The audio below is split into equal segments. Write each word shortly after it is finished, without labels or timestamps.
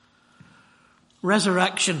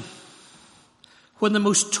Resurrection. When the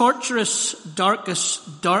most torturous,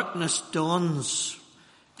 darkest darkness dawns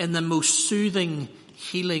in the most soothing,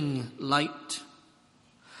 healing light.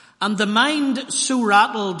 And the mind so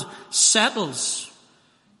rattled settles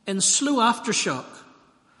in slow aftershock,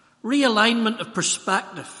 realignment of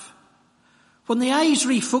perspective. When the eyes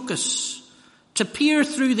refocus to peer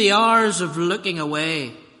through the hours of looking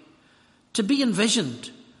away, to be envisioned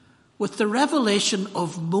with the revelation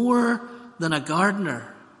of more than a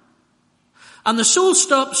gardener. And the soul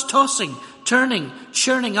stops tossing, turning,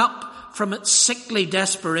 churning up from its sickly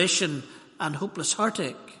desperation and hopeless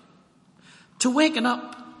heartache. To waken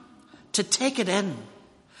up, to take it in,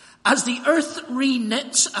 as the earth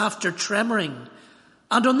re-knits after tremoring.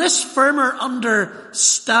 And on this firmer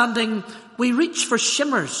understanding, we reach for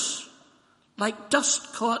shimmers, like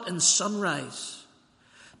dust caught in sunrise.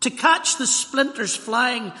 To catch the splinters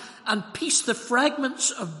flying and piece the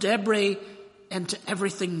fragments of debris into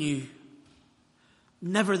everything new.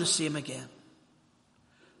 Never the same again.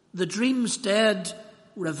 The dreams dead,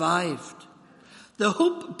 revived. The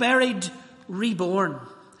hope buried, reborn.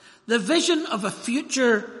 The vision of a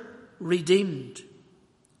future redeemed.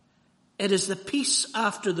 It is the peace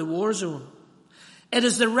after the war zone. It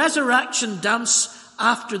is the resurrection dance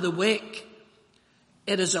after the wake.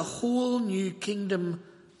 It is a whole new kingdom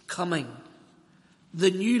coming.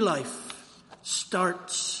 The new life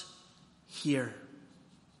starts here.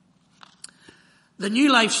 The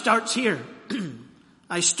new life starts here.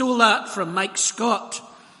 I stole that from Mike Scott,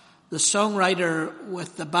 the songwriter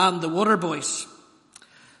with the band The Waterboys.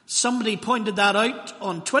 Somebody pointed that out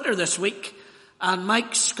on Twitter this week, and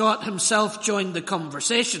Mike Scott himself joined the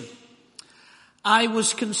conversation. I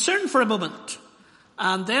was concerned for a moment,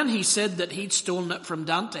 and then he said that he'd stolen it from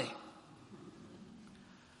Dante.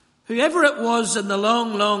 Whoever it was in the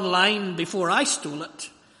long, long line before I stole it,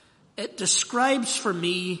 it describes for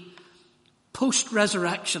me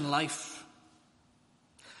post-resurrection life.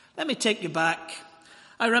 Let me take you back.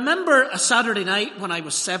 I remember a Saturday night when I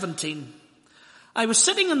was 17. I was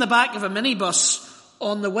sitting in the back of a minibus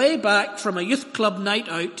on the way back from a youth club night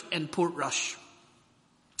out in Portrush.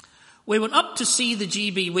 We went up to see the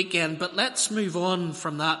GB weekend, but let's move on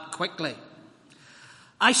from that quickly.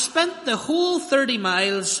 I spent the whole 30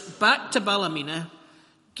 miles back to Ballymena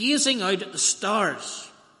gazing out at the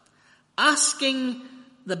stars, asking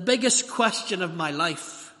the biggest question of my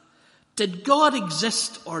life. Did God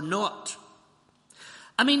exist or not?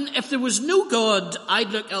 I mean, if there was no God,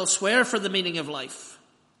 I'd look elsewhere for the meaning of life.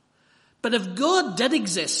 But if God did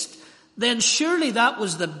exist, then surely that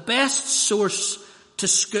was the best source to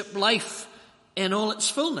scoop life in all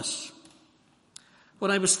its fullness.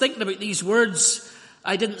 When I was thinking about these words,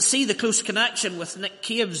 I didn't see the close connection with Nick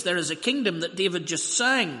Cave's There Is a Kingdom that David just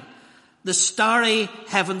sang. The starry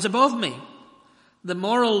heavens above me, the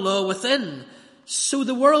moral law within, so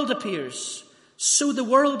the world appears, so the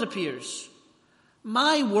world appears.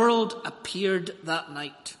 My world appeared that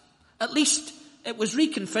night. At least it was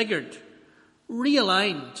reconfigured,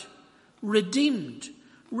 realigned, redeemed,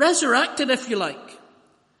 resurrected if you like.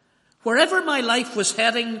 Wherever my life was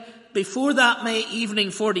heading before that May evening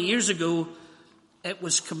 40 years ago, it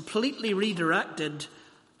was completely redirected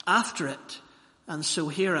after it. And so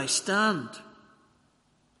here I stand.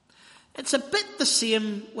 It's a bit the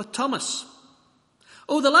same with Thomas.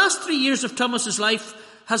 Oh, the last 3 years of Thomas's life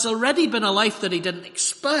has already been a life that he didn't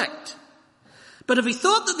expect. But if he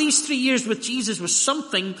thought that these 3 years with Jesus was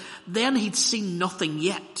something, then he'd seen nothing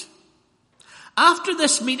yet. After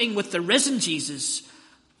this meeting with the risen Jesus,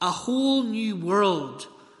 a whole new world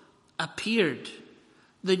appeared.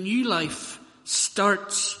 The new life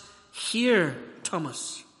starts here,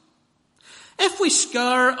 Thomas. If we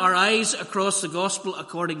scour our eyes across the gospel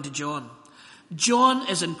according to John, John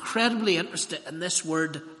is incredibly interested in this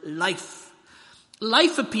word life.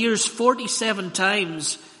 Life appears 47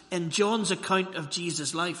 times in John's account of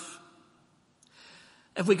Jesus' life.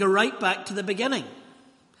 If we go right back to the beginning,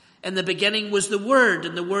 in the beginning was the Word,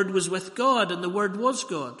 and the Word was with God, and the Word was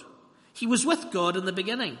God. He was with God in the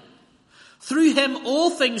beginning. Through him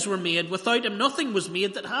all things were made. Without him nothing was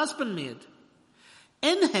made that has been made.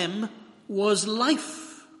 In him was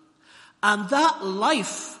life, and that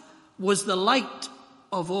life was the light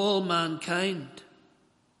of all mankind.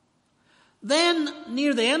 Then,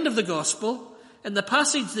 near the end of the gospel, in the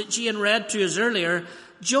passage that Jane read to us earlier,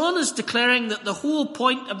 John is declaring that the whole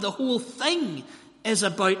point of the whole thing is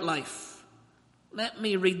about life. Let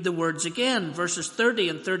me read the words again, verses 30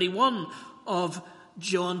 and 31 of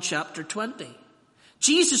John chapter 20.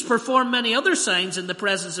 Jesus performed many other signs in the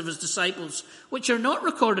presence of his disciples, which are not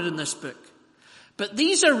recorded in this book. But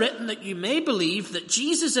these are written that you may believe that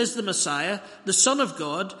Jesus is the Messiah, the Son of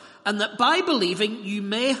God, and that by believing you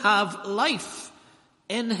may have life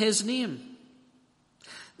in his name.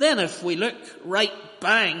 Then if we look right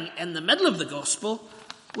bang in the middle of the gospel,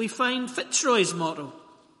 we find Fitzroy's motto,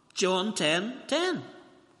 John 10:10.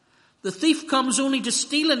 The thief comes only to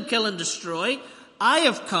steal and kill and destroy. I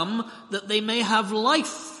have come that they may have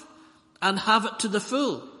life and have it to the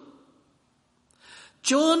full.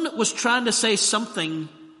 John was trying to say something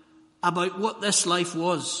about what this life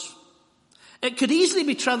was. It could easily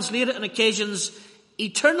be translated on occasions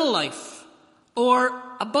eternal life or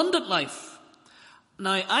abundant life.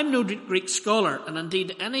 Now, I'm no Greek scholar, and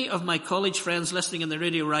indeed any of my college friends listening on the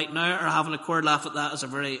radio right now are having a queer laugh at that as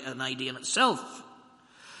an idea in itself.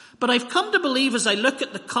 But I've come to believe, as I look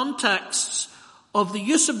at the contexts of the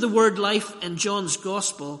use of the word life in John's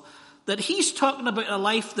gospel, that he's talking about a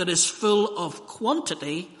life that is full of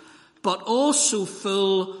quantity, but also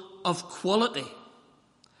full of quality.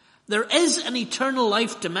 There is an eternal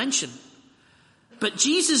life dimension, but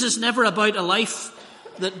Jesus is never about a life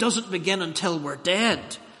that doesn't begin until we're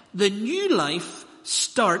dead. The new life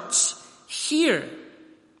starts here.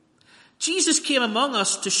 Jesus came among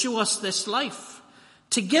us to show us this life,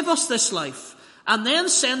 to give us this life, and then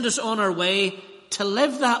send us on our way to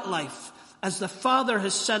live that life. As the Father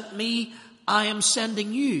has sent me, I am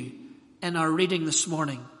sending you, in our reading this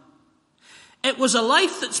morning. It was a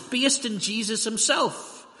life that's based in Jesus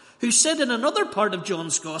himself, who said in another part of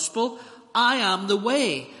John's gospel, I am the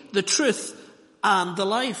way, the truth, and the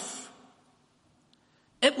life.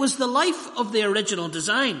 It was the life of the original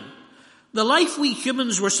design, the life we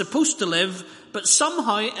humans were supposed to live, but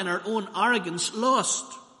somehow in our own arrogance lost.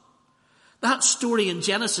 That story in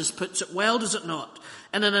Genesis puts it well, does it not?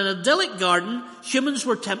 And in an idyllic garden, humans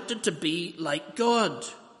were tempted to be like God.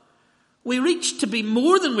 We reached to be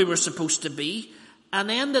more than we were supposed to be and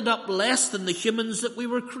ended up less than the humans that we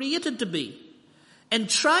were created to be. In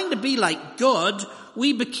trying to be like God,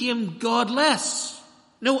 we became godless.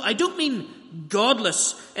 No, I don't mean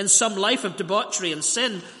godless in some life of debauchery and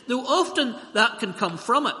sin, though often that can come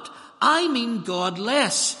from it. I mean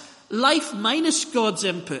godless. Life minus God's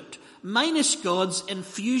input, minus God's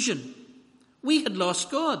infusion. We had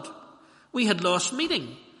lost God. We had lost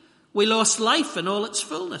meaning. We lost life in all its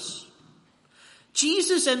fullness.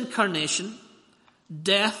 Jesus' incarnation,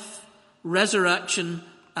 death, resurrection,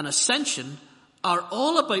 and ascension are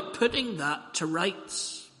all about putting that to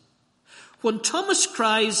rights. When Thomas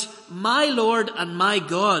cries, my Lord and my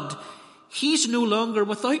God, he's no longer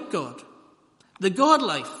without God. The God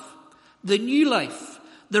life, the new life,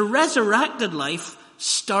 the resurrected life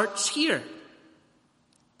starts here.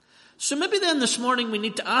 So maybe then this morning we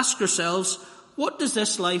need to ask ourselves, what does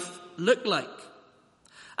this life look like?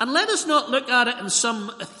 And let us not look at it in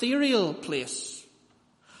some ethereal place.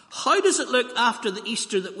 How does it look after the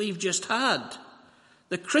Easter that we've just had?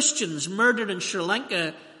 The Christians murdered in Sri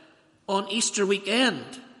Lanka on Easter weekend,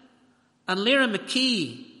 and Lyra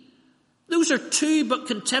McKee. Those are two but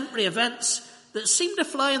contemporary events that seem to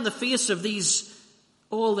fly in the face of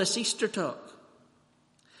all this Easter talk.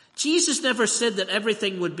 Jesus never said that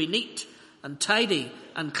everything would be neat and tidy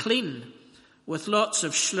and clean with lots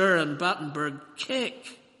of Schlur and Battenberg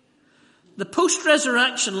cake. The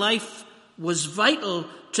post-resurrection life was vital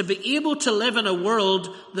to be able to live in a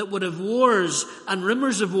world that would have wars and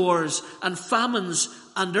rumors of wars and famines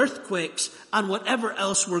and earthquakes and whatever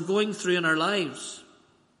else we're going through in our lives.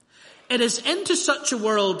 It is into such a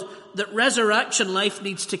world that resurrection life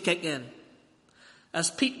needs to kick in. As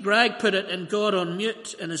Pete Gregg put it in God on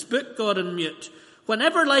Mute, in his book God on Mute,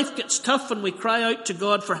 whenever life gets tough and we cry out to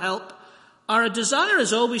God for help, our desire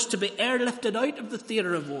is always to be airlifted out of the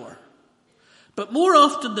theatre of war. But more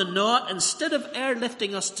often than not, instead of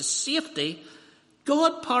airlifting us to safety,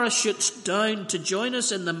 God parachutes down to join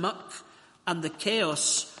us in the muck and the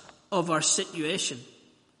chaos of our situation.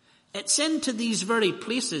 It's into these very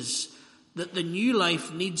places that the new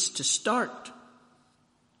life needs to start.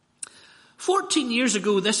 14 years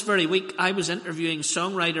ago this very week, I was interviewing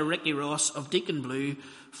songwriter Ricky Ross of Deacon Blue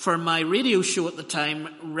for my radio show at the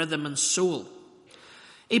time, Rhythm and Soul.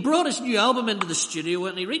 He brought his new album into the studio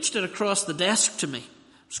and he reached it across the desk to me.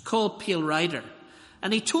 It was called Pale Rider.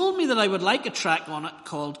 And he told me that I would like a track on it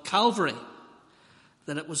called Calvary,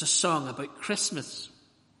 that it was a song about Christmas.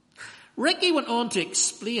 Ricky went on to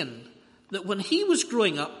explain that when he was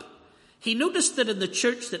growing up, he noticed that in the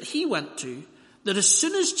church that he went to, that as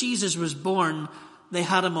soon as Jesus was born, they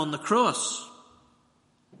had him on the cross.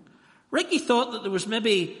 Ricky thought that there was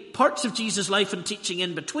maybe parts of Jesus' life and teaching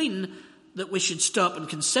in between that we should stop and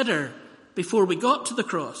consider before we got to the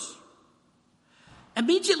cross.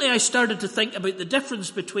 Immediately I started to think about the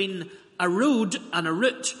difference between a road and a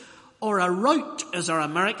route, or a route as our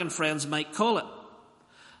American friends might call it.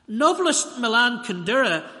 Novelist Milan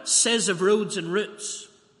Kundera says of roads and routes,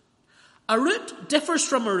 a route differs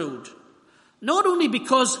from a road, not only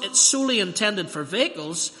because it's solely intended for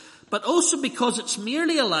vehicles, but also because it's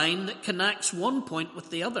merely a line that connects one point with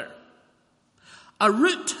the other. A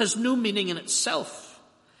route has no meaning in itself.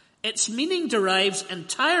 Its meaning derives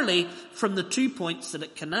entirely from the 2 points that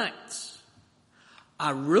it connects.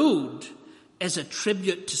 A road is a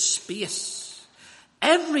tribute to space.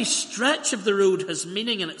 Every stretch of the road has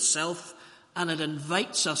meaning in itself, and it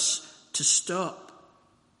invites us to stop.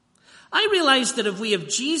 I realize that if we have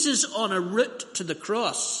Jesus on a route to the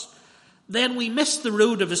cross, then we miss the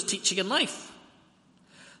road of his teaching and life.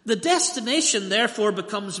 The destination, therefore,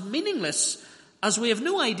 becomes meaningless, as we have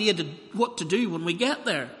no idea what to do when we get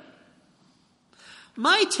there.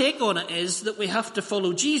 My take on it is that we have to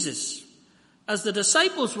follow Jesus, as the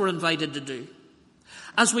disciples were invited to do.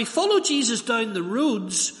 As we follow Jesus down the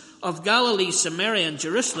roads of Galilee, Samaria, and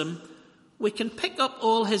Jerusalem, we can pick up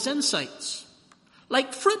all his insights,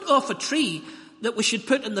 like fruit off a tree that we should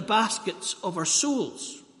put in the baskets of our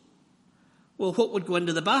souls. Well, what would go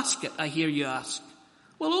into the basket, I hear you ask?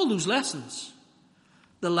 Well, all those lessons.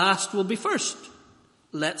 The last will be first.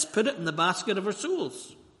 Let's put it in the basket of our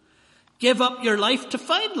souls. Give up your life to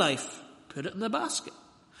find life. Put it in the basket.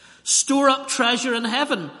 Store up treasure in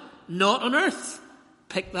heaven, not on earth.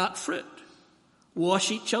 Pick that fruit.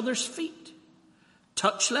 Wash each other's feet.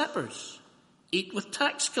 Touch lepers. Eat with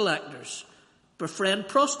tax collectors. Befriend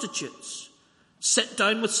prostitutes. Sit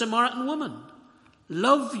down with Samaritan women.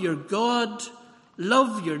 Love your God.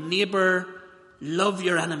 Love your neighbor. Love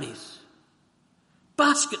your enemies.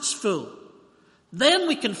 Baskets full. Then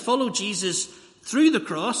we can follow Jesus through the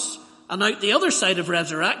cross and out the other side of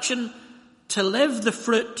resurrection to live the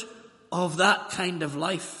fruit of that kind of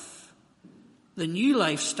life. The new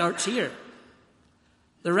life starts here.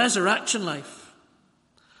 The resurrection life.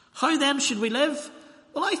 How then should we live?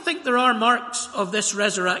 Well, I think there are marks of this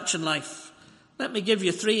resurrection life. Let me give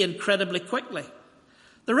you 3 incredibly quickly.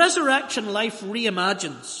 The resurrection life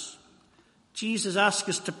reimagines. Jesus asks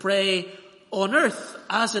us to pray on earth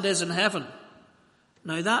as it is in heaven.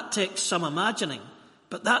 Now that takes some imagining,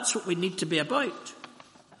 but that's what we need to be about.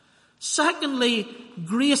 Secondly,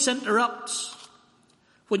 grace interrupts.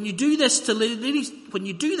 When you do this to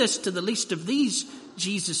the least of these,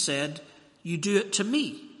 Jesus said, you do it to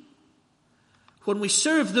me. When we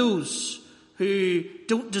serve those who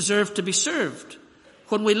don't deserve to be served,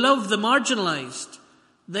 when we love the marginalized,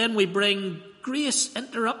 then we bring grace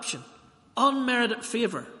interruption, unmerited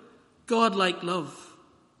favor, God-like love.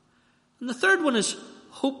 And the third one is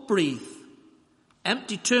hope breathe.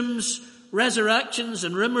 Empty tombs, resurrections,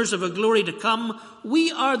 and rumors of a glory to come.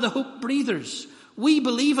 We are the hope breathers. We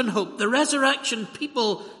believe in hope. The resurrection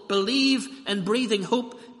people believe in breathing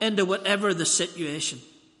hope into whatever the situation.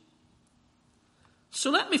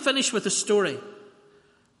 So let me finish with a story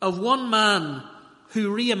of one man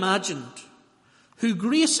who reimagined, who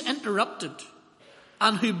grace interrupted,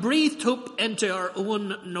 and who breathed hope into our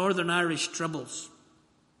own Northern Irish troubles.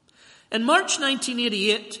 In March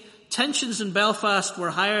 1988, tensions in Belfast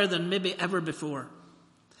were higher than maybe ever before.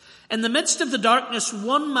 In the midst of the darkness,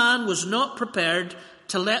 one man was not prepared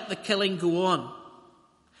to let the killing go on.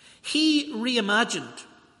 He reimagined.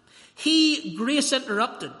 He grace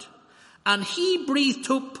interrupted. And he breathed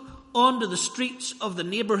hope onto the streets of the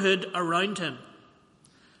neighbourhood around him.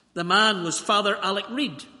 The man was Father Alec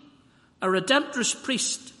Reid, a Redemptorist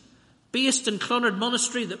priest based in Clonard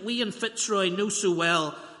Monastery that we in Fitzroy know so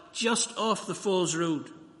well, just off the Falls Road.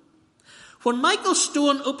 When Michael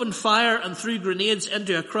Stone opened fire and threw grenades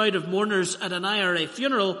into a crowd of mourners at an IRA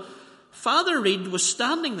funeral, Father Reid was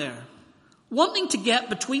standing there, wanting to get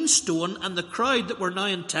between Stone and the crowd that were now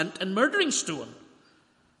intent in murdering Stone.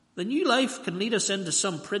 The new life can lead us into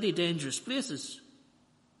some pretty dangerous places.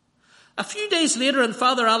 A few days later, and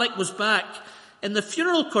Father Alec was back in the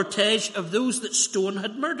funeral cortege of those that Stone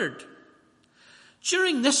had murdered.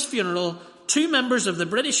 During this funeral, 2 members of the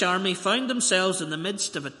British Army found themselves in the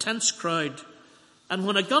midst of a tense crowd. And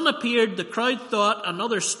when a gun appeared, the crowd thought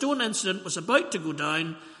another Stone incident was about to go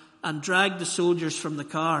down and dragged the soldiers from the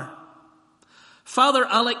car. Father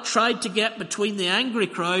Alec tried to get between the angry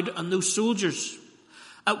crowd and those soldiers.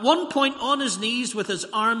 At one point on his knees with his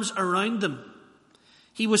arms around them.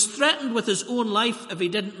 He was threatened with his own life if he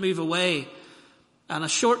didn't move away. And a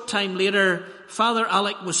short time later, Father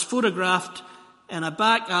Alec was photographed in a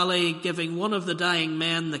back alley giving one of the dying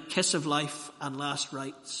men the kiss of life and last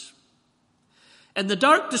rites. In the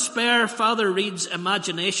dark despair, Father Reid's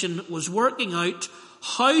imagination was working out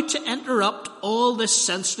how to interrupt all this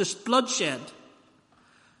senseless bloodshed.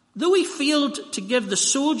 Though he failed to give the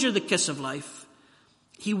soldier the kiss of life,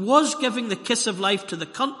 he was giving the kiss of life to the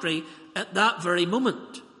country at that very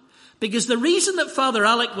moment. Because the reason that Father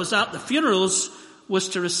Alec was at the funerals was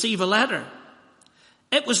to receive a letter.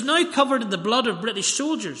 It was now covered in the blood of British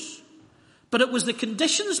soldiers, but it was the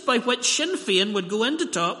conditions by which Sinn Féin would go into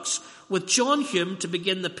talks with John Hume to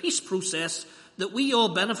begin the peace process that we all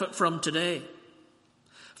benefit from today.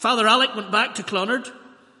 Father Alec went back to Clonard,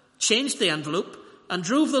 changed the envelope, and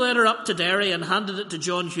drove the letter up to Derry and handed it to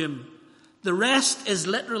John Hume. The rest is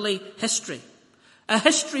literally history. A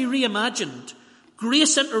history reimagined,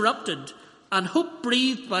 grace interrupted, and hope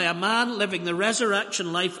breathed by a man living the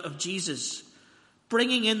resurrection life of Jesus,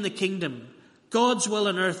 bringing in the kingdom, God's will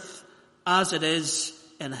on earth as it is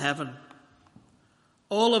in heaven.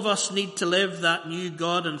 All of us need to live that new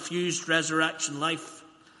God-infused resurrection life.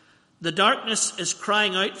 The darkness is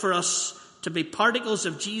crying out for us to be particles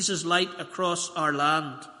of Jesus' light across our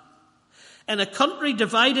land. In a country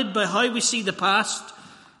divided by how we see the past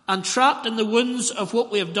and trapped in the wounds of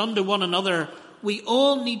what we have done to one another, we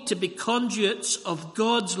all need to be conduits of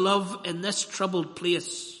God's love in this troubled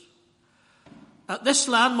place. At this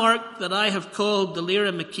landmark that I have called the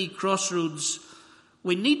Lyra McKee Crossroads,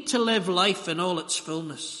 we need to live life in all its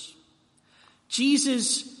fullness.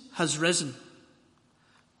 Jesus has risen.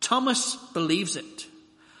 Thomas believes it.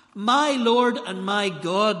 My Lord and my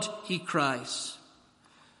God, he cries.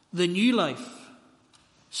 The new life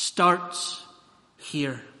starts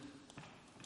here.